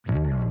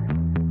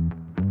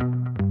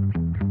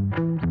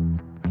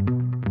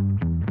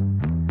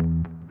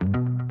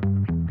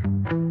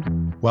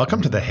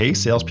Welcome to the Hey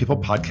Salespeople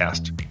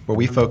podcast, where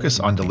we focus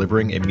on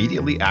delivering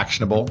immediately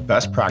actionable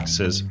best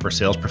practices for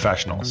sales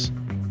professionals.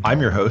 I'm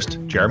your host,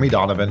 Jeremy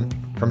Donovan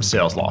from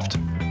SalesLoft.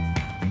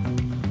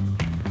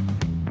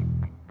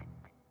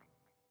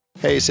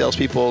 Hey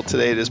salespeople,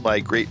 today it is my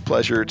great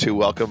pleasure to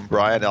welcome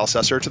Brian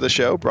Alcesser to the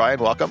show.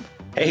 Brian, welcome.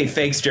 Hey,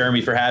 thanks,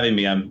 Jeremy, for having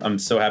me. I'm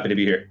so happy to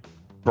be here.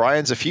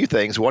 Brian's a few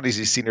things. One, he's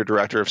the Senior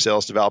Director of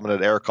Sales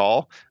Development at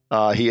Aircall.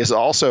 He is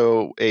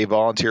also a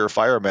volunteer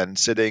fireman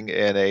sitting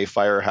in a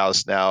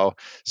firehouse now.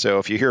 So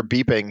if you hear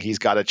beeping, he's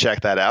got to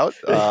check that out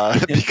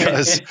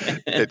because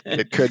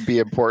it could be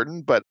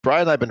important. But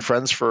Brian and I have been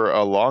friends for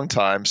a long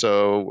time.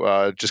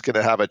 So just going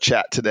to have a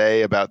chat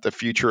today about the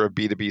future of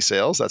B2B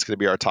sales. That's going to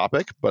be our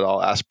topic. But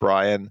I'll ask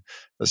Brian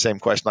the same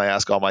question I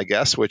ask all my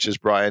guests, which is,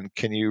 Brian,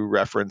 can you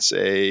reference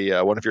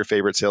one of your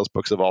favorite sales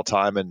books of all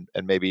time and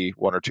maybe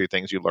one or two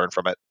things you learned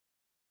from it?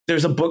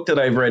 There's a book that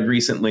I've read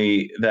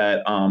recently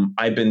that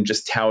I've been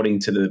just touting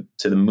to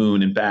the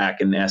moon and back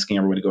and asking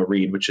everyone to go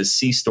read, which is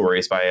Sea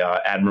Stories by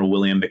Admiral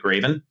William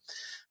McRaven,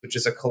 which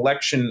is a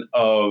collection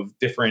of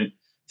different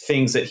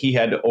things that he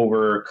had to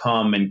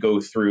overcome and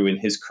go through in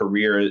his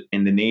career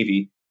in the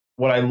Navy.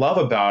 What I love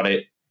about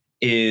it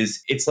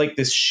is it's like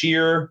this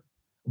sheer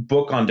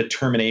book on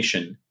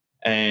determination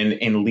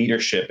and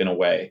leadership in a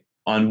way,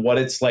 on what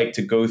it's like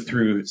to go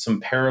through some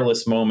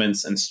perilous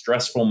moments and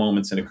stressful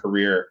moments in a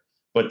career,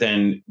 but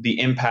then the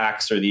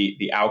impacts or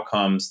the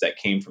outcomes that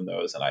came from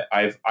those. And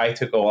I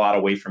took a lot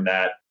away from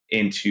that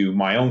into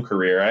my own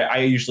career. I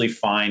usually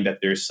find that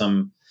there's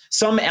some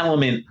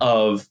element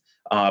of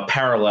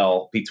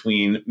parallel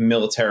between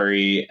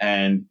military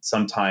and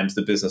sometimes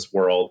the business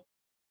world.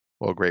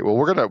 Well, great. Well,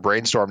 we're going to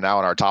brainstorm now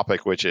on our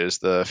topic, which is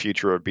the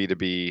future of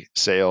B2B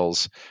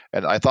sales.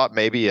 And I thought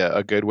maybe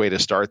a good way to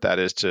start that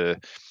is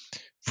to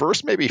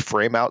first maybe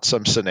frame out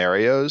some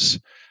scenarios.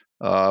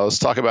 Let's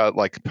talk about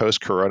like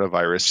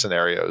post-coronavirus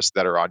scenarios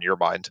that are on your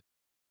mind.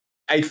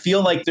 I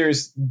feel like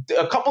there's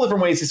a couple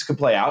different ways this could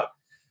play out.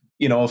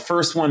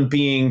 First one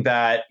being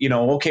that,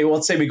 okay, well,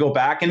 let's say we go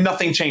back and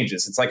nothing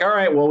changes. It's like, all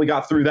right, well, we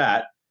got through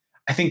that.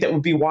 I think that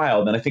would be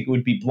wild. And I think it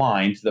would be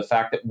blind to the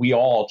fact that we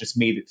all just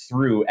made it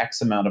through X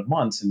amount of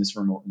months in this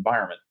remote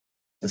environment.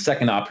 The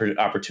second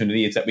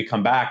opportunity is that we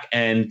come back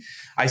and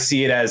I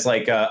see it as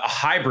like a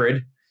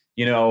hybrid,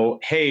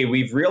 hey,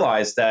 we've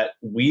realized that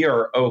we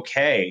are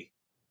okay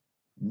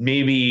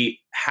maybe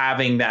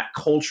having that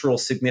cultural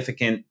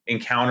significant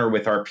encounter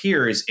with our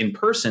peers in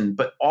person,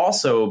 but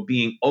also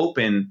being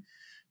open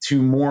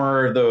to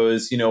more of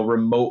those,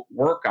 remote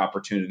work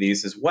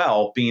opportunities as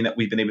well, being that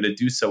we've been able to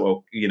do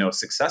so,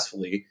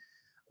 successfully.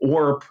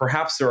 Or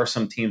perhaps there are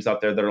some teams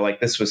out there that are like,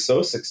 this was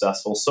so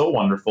successful, so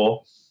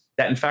wonderful,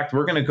 that in fact,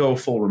 we're going to go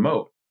full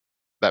remote.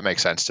 That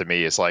makes sense to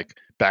me. It's like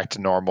back to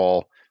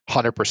normal,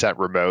 100%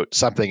 remote,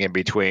 something in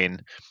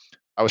between.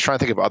 I was trying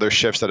to think of other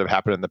shifts that have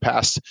happened in the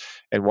past.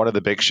 And one of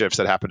the big shifts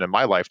that happened in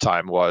my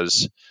lifetime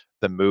was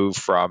the move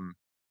from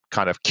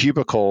kind of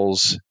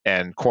cubicles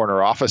and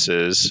corner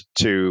offices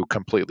to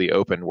completely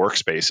open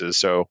workspaces.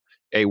 So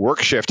a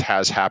work shift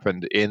has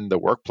happened in the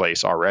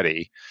workplace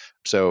already.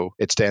 So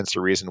it stands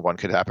to reason one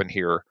could happen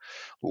here.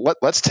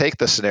 Let's take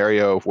the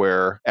scenario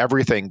where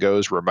everything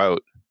goes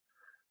remote.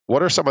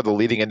 What are some of the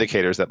leading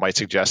indicators that might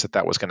suggest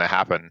that was going to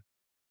happen?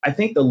 I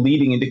think the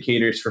leading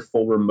indicators for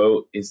full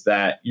remote is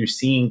that you're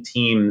seeing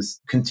teams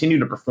continue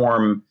to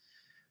perform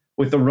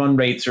with the run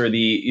rates or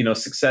the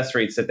success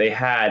rates that they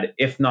had,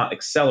 if not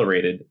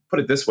accelerated.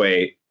 Put it this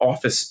way,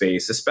 office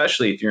space,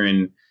 especially if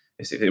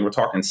we're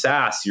talking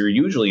SaaS, you're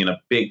usually in a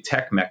big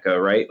tech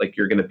mecca, right? Like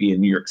you're going to be in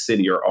New York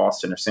City or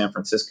Austin or San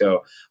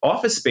Francisco.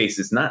 Office space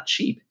is not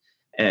cheap.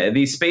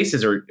 These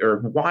spaces are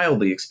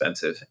wildly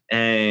expensive.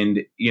 And,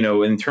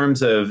 in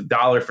terms of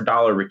dollar for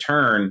dollar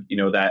return,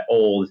 that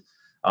old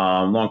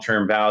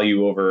long-term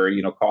value over,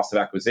 cost of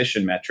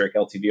acquisition metric,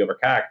 LTV over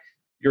CAC,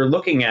 you're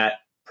looking at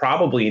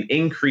probably an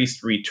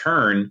increased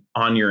return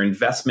on your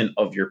investment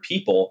of your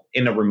people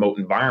in a remote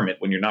environment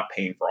when you're not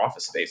paying for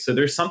office space. So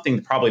there's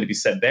something probably to be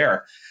said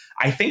there.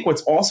 I think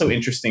what's also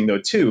interesting though,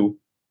 too,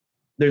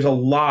 there's a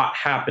lot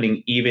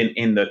happening even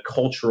in the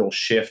cultural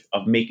shift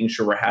of making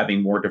sure we're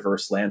having more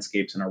diverse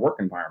landscapes in our work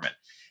environment.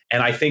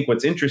 And I think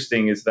what's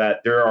interesting is that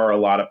there are a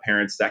lot of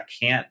parents that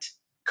can't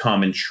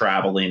come and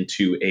travel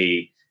into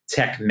a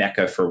tech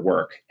mecca for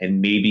work.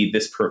 And maybe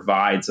this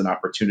provides an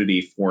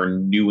opportunity for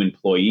new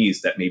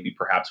employees that maybe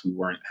perhaps we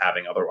weren't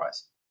having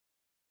otherwise.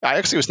 I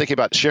actually was thinking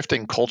about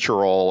shifting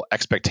cultural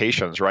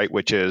expectations, right?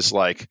 Which is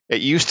like, it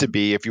used to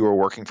be if you were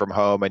working from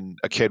home and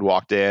a kid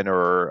walked in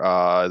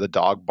or the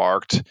dog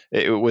barked,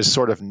 it was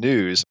sort of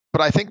news.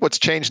 But I think what's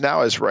changed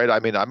now is, right, I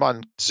mean, I'm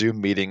on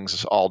Zoom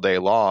meetings all day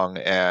long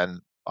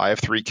and I have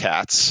 3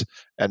 cats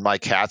and my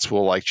cats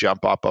will like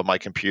jump up on my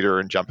computer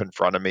and jump in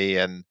front of me.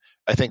 And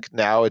I think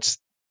now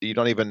you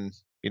don't even,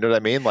 you know what I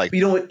mean? Like,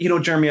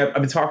 Jeremy, I've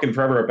been talking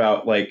forever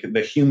about like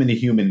the human to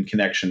human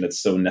connection that's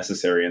so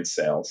necessary in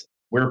sales.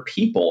 we're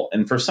people.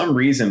 And for some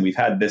reason, we've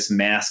had this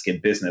mask in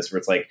business where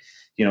it's like,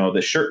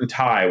 the shirt and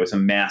tie was a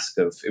mask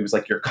it was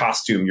like your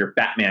costume, your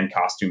Batman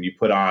costume you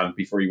put on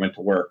before you went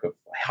to work, of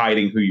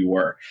hiding who you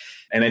were.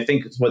 And I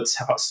think what's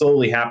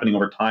slowly happening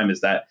over time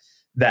is that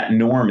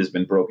norm has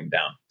been broken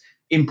down.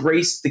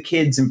 Embrace the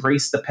kids,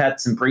 embrace the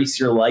pets, embrace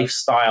your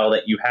lifestyle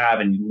that you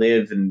have and you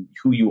live and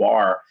who you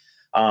are.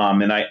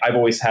 And I've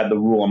always had the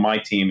rule on my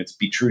team, it's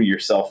be true to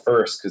yourself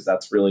first, because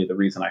that's really the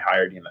reason I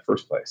hired you in the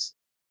first place.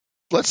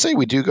 Let's say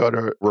we do go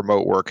to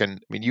remote work, and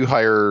I mean, you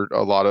hire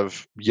a lot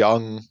of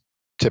young,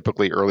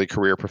 typically early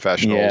career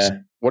professionals. Yeah.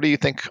 What do you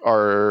think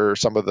are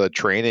some of the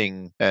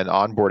training and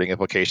onboarding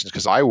implications?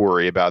 Because I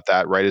worry about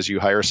that, right? As you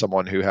hire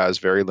someone who has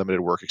very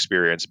limited work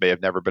experience, may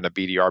have never been a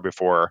BDR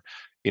before,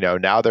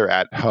 now they're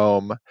at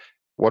home.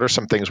 What are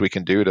some things we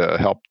can do to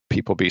help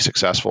people be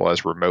successful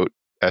as remote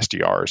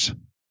SDRs?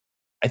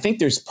 I think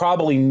there's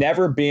probably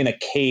never been a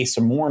case,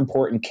 a more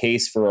important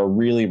case for a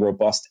really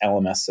robust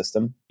LMS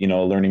system, a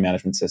learning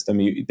management system.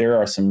 There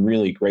are some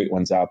really great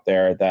ones out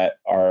there that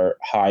are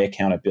high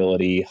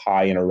accountability,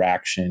 high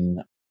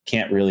interaction,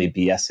 can't really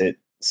BS it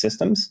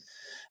systems.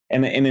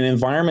 And in an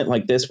environment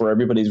like this where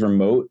everybody's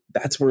remote,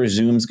 that's where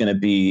Zoom's going to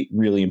be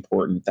really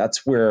important.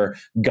 That's where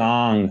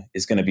Gong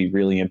is going to be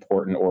really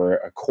important, or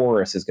a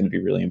Chorus is going to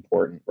be really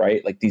important,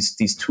 right? Like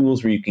these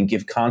tools where you can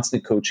give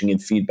constant coaching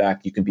and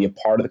feedback. You can be a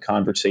part of the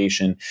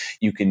conversation.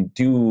 You can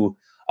do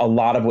a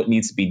lot of what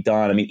needs to be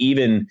done. I mean,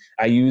 even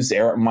I use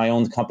my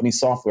own company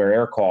software,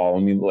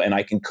 AirCall, and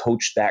I can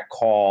coach that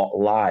call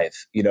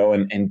live,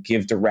 and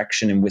give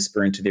direction and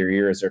whisper into their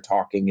ear as they're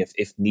talking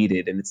if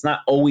needed. And it's not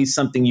always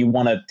something you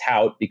want to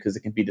tout because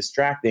it can be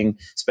distracting,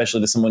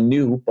 especially to someone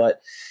new.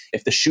 But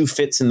if the shoe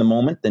fits in the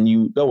moment, then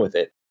you go with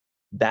it.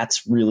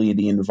 That's really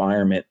the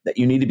environment that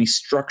you need to be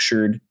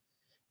structured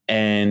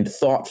and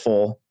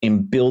thoughtful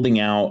in building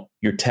out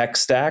your tech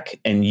stack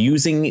and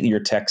using your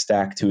tech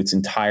stack to its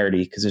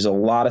entirety, because there's a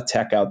lot of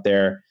tech out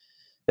there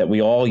that we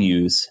all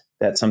use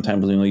that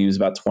sometimes we only use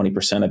about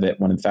 20% of it,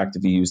 when in fact,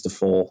 if you use the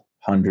full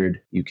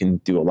 100, you can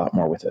do a lot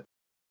more with it.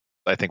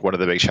 I think one of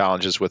the big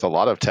challenges with a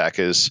lot of tech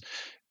is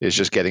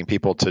just getting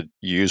people to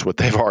use what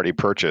they've already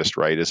purchased,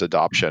 right? Is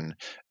adoption.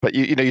 But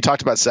you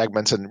talked about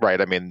segments, and right,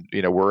 I mean,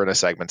 we're in a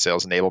segment,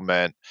 sales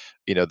enablement,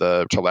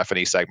 the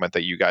telephony segment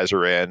that you guys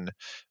are in,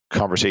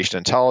 conversation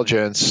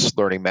intelligence,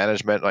 learning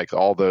management, like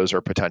all those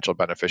are potential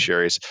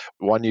beneficiaries.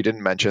 One you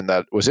didn't mention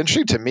that was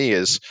interesting to me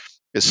is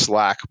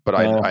Slack, but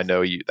I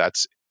know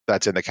that's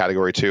in the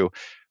category too.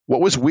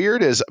 What was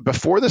weird is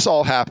before this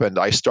all happened,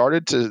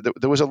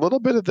 there was a little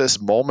bit of this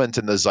moment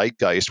in the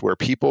zeitgeist where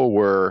people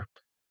were,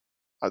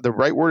 the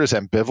right word is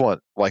ambivalent,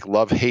 like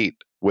love-hate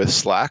with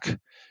Slack,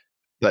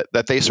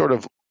 that they sort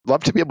of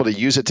love to be able to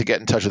use it to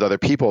get in touch with other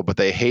people, but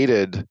they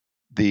hated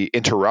the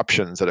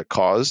interruptions that it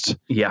caused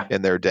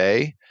in their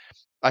day.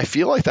 I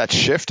feel like that's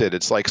shifted.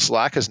 It's like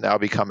Slack has now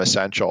become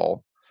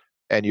essential,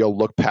 and you'll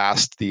look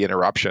past the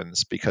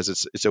interruptions because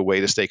it's a way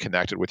to stay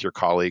connected with your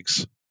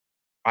colleagues.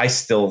 I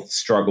still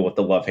struggle with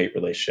the love-hate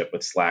relationship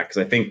with Slack,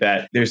 because I think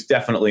that there's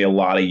definitely a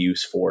lot of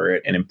use for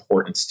it and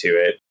importance to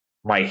it.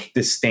 My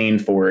disdain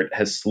for it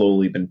has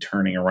slowly been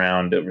turning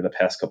around over the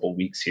past couple of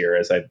weeks here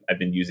as I've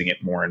been using it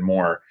more and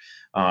more.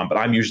 But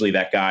I'm usually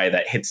that guy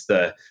that hits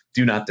the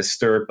do not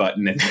disturb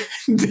button and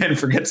then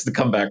forgets to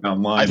come back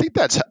online. I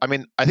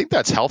think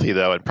that's healthy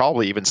though. And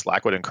probably even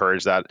Slack would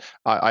encourage that.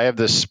 I have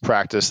this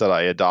practice that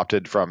I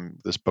adopted from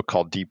this book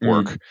called Deep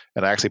Work.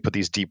 And I actually put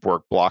these deep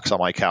work blocks on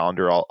my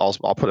calendar.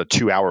 I'll put a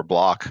 2-hour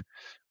block.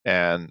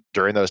 And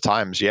during those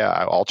times,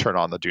 I'll turn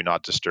on the do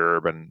not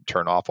disturb and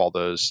turn off all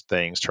those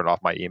things, turn off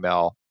my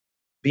email.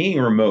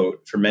 Being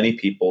remote for many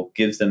people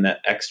gives them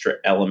that extra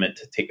element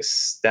to take a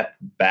step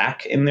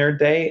back in their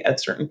day at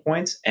certain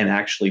points and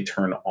actually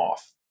turn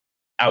off.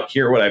 Out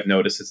here, what I've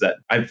noticed is that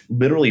I've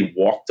literally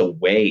walked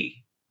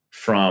away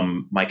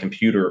from my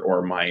computer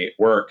or my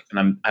work,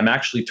 and I'm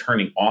actually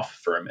turning off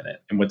for a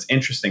minute. And what's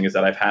interesting is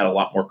that I've had a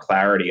lot more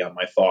clarity on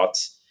my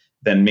thoughts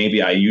than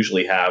maybe I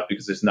usually have,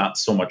 because there's not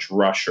so much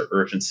rush or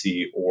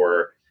urgency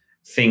or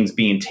things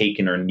being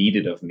taken or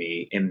needed of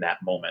me in that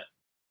moment.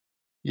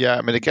 Yeah,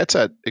 I mean, it gets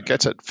at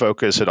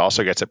focus. It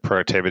also gets at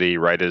productivity,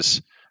 right?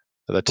 As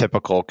the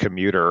typical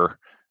commuter,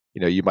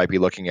 you might be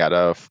looking at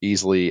a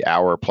easily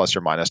hour plus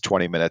or minus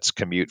 20 minutes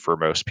commute for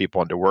most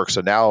people into work.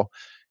 So now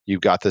you've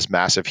got this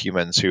mass of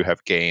humans who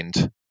have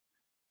gained,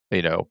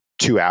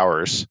 2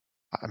 hours.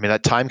 I mean,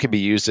 that time can be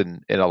used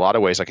in a lot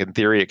of ways. Like in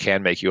theory, it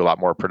can make you a lot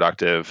more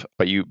productive,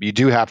 but you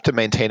do have to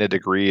maintain a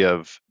degree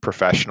of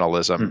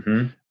professionalism.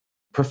 Mm-hmm.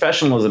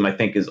 Professionalism, I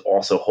think, is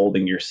also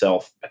holding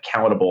yourself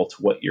accountable to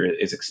what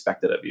is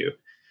expected of you,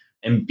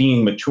 and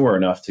being mature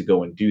enough to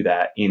go and do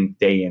that in,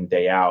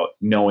 day out,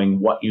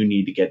 knowing what you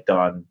need to get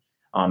done,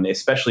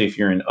 especially if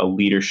you're in a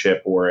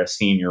leadership or a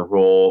senior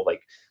role.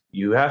 Like,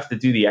 you have to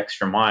do the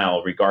extra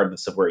mile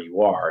regardless of where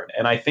you are.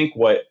 And I think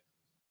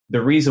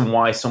the reason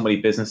why so many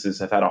businesses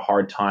have had a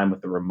hard time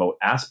with the remote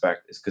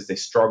aspect is because they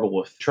struggle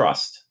with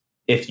trust.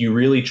 if you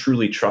really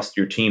truly trust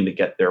your team to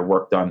get their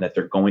work done, that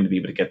they're going to be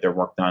able to get their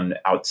work done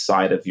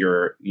outside of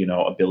your,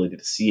 ability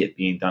to see it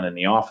being done in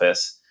the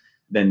office,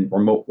 then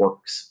remote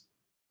works.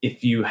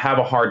 If you have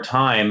a hard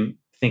time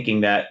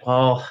thinking that,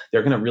 well,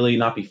 they're going to really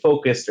not be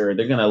focused, or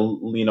they're going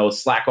to,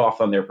 slack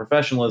off on their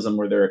professionalism,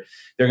 or they're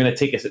going to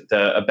take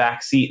a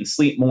back seat and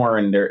sleep more,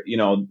 and they're,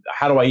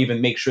 how do I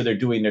even make sure they're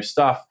doing their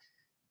stuff?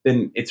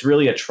 Then it's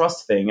really a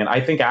trust thing. And I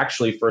think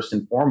actually, first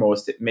and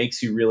foremost, it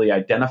makes you really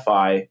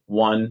identify,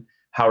 one,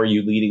 how are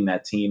you leading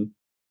that team?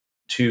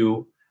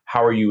 Two,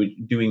 how are you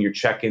doing your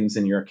check-ins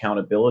and your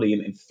accountability?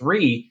 And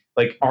three,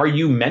 like, are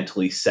you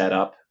mentally set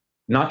up,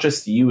 not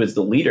just you as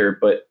the leader,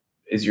 but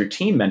is your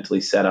team mentally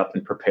set up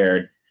and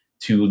prepared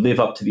to live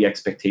up to the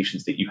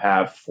expectations that you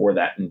have for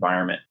that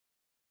environment?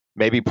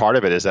 Maybe part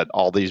of it is that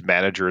all these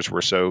managers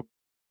were so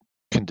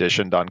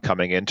conditioned on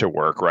coming into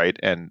work, right?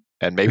 And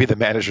maybe the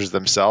managers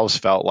themselves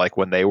felt like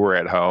when they were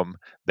at home,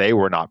 they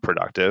were not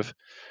productive,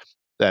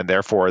 and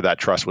therefore that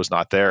trust was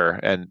not there.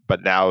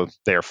 But now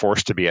they're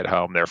forced to be at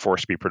home; they're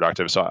forced to be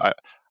productive. So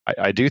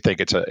I do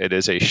think it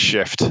is a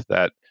shift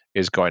that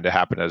is going to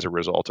happen as a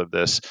result of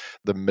this.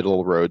 The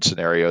middle road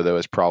scenario, though,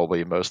 is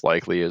probably most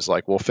likely is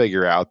like, we'll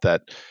figure out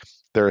that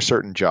there are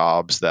certain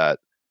jobs that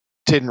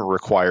didn't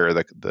require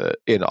the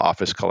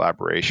in-office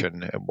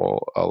collaboration and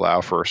will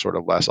allow for sort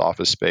of less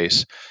office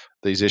space.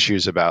 These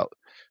issues about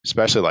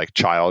especially like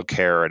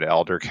childcare and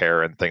elder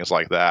care and things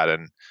like that,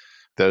 and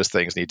those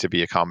things need to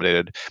be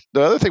accommodated.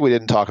 The other thing we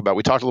didn't talk about,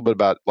 we talked a little bit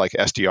about like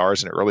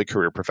SDRs and early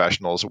career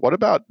professionals. What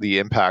about the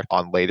impact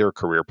on later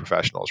career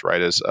professionals,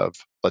 right? As of,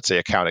 let's say,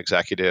 account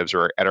executives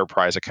or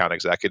enterprise account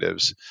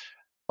executives.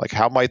 Like,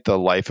 how might the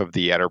life of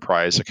the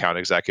enterprise account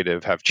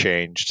executive have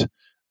changed,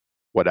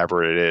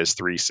 whatever it is,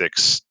 3,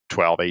 6,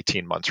 12,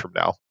 18 months from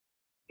now?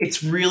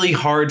 It's really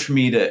hard for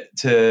me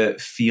to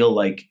feel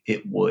like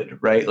it would,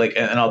 right? Like,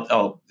 and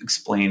I'll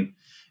explain.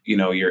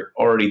 You're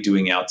already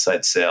doing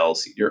outside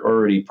sales. You're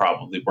already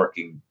probably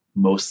working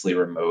mostly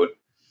remote.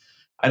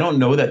 I don't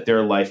know that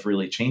their life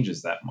really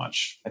changes that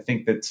much. I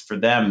think that for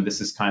them, this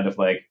is kind of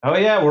like, oh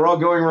yeah, we're all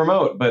going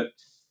remote, but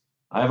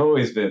I've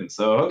always been.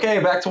 So, okay,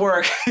 back to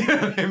work. You know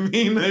what I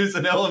mean? There's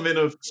an element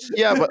of...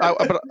 Yeah,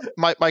 but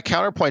my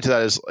counterpoint to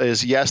that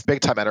is yes, big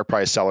time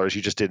enterprise sellers,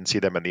 you just didn't see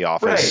them in the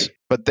office, right.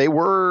 But they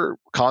were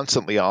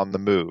constantly on the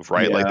move,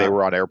 right? Yeah. Like they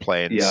were on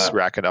airplanes,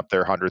 racking up their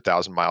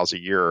 100,000 miles a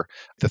year.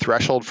 The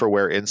threshold for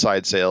where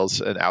inside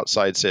sales and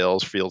outside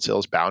sales, field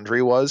sales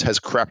boundary has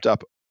crept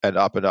up and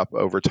up and up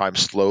over time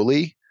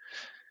slowly.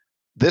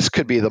 This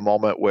could be the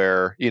moment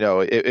where,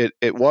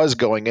 it was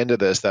going into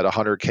this, that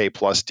 100K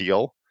plus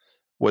deal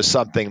was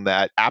something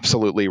that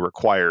absolutely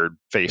required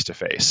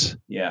face-to-face.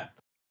 Yeah.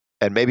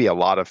 And maybe a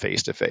lot of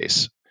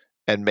face-to-face.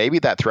 And maybe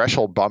that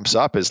threshold bumps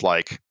up is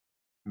like,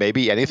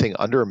 maybe anything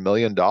under $1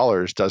 million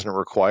doesn't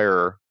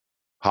require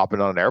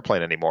hopping on an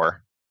airplane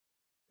anymore.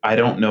 I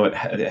don't know it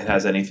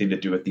has anything to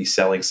do with the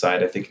selling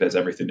side. I think it has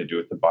everything to do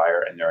with the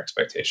buyer and their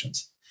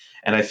expectations.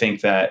 And I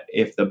think that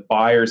if the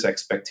buyer's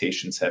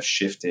expectations have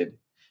shifted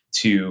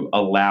to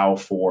allow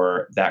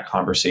for that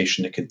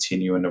conversation to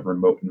continue in a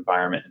remote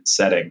environment and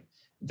setting,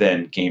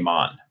 then game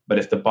on. But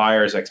if the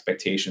buyer's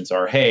expectations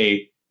are,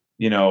 hey,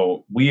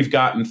 we've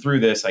gotten through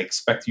this, I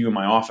expect you in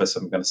my office,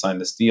 I'm going to sign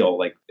this deal,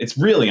 like, it's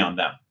really on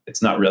them.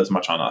 It's not really as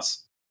much on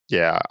us.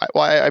 Yeah.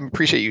 Well, I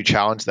appreciate you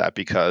challenge that,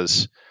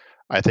 because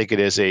I think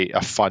it is a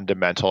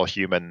fundamental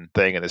human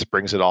thing. And this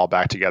brings it all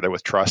back together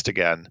with trust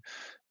again,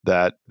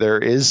 that there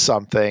is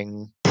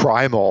something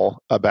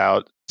primal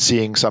about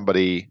seeing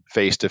somebody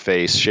face to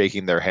face,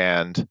 shaking their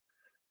hand,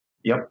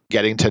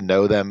 getting to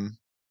know them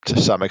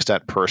to some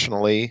extent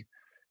personally.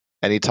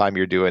 Anytime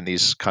you're doing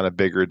these kind of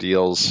bigger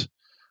deals,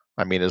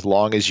 I mean, as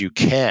long as you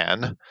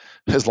can,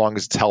 as long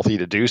as it's healthy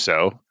to do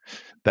so,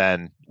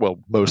 then we'll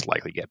most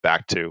likely get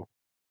back to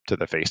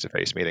the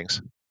face-to-face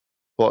meetings.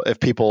 Well, if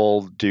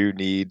people do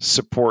need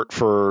support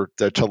for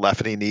their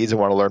telephony needs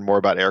and want to learn more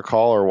about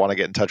AirCall or want to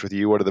get in touch with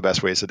you, what are the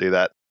best ways to do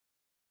that?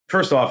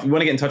 First off, if you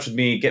want to get in touch with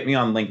me, get me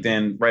on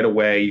LinkedIn right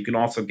away. You can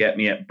also get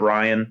me at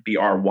Bryan,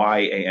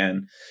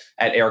 Bryan,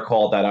 at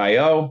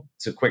aircall.io.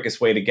 It's the quickest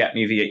way to get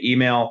me via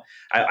email.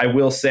 I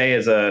will say,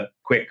 as a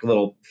quick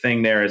little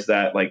thing there, is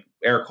that like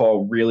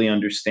AirCall really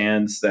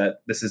understands that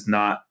this is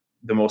not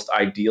the most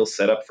ideal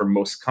setup for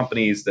most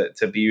companies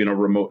to be in a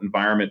remote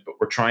environment, but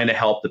we're trying to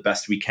help the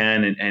best we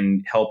can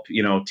and help,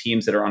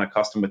 teams that are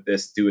unaccustomed with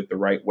this do it the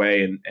right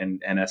way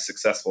and as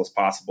successful as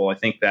possible. I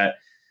think that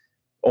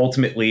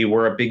ultimately,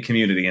 we're a big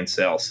community in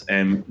sales,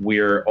 and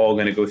we're all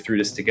going to go through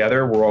this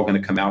together. We're all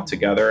going to come out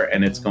together,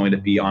 and it's going to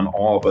be on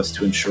all of us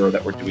to ensure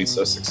that we're doing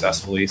so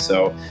successfully.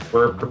 So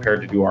we're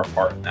prepared to do our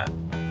part in that.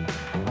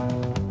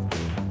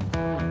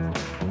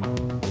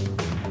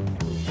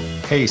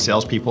 Hey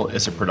Salespeople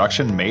is a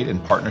production made in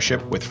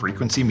partnership with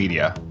Frequency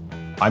Media.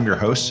 I'm your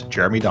host,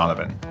 Jeremy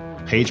Donovan.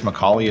 Paige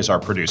McCauley is our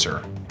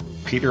producer.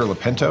 Peter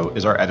Lopinto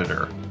is our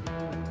editor.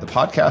 The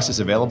podcast is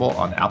available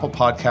on Apple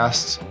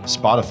Podcasts,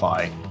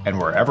 Spotify, and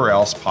wherever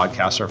else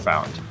podcasts are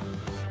found.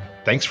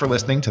 Thanks for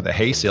listening to the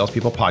Hey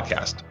Salespeople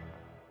podcast.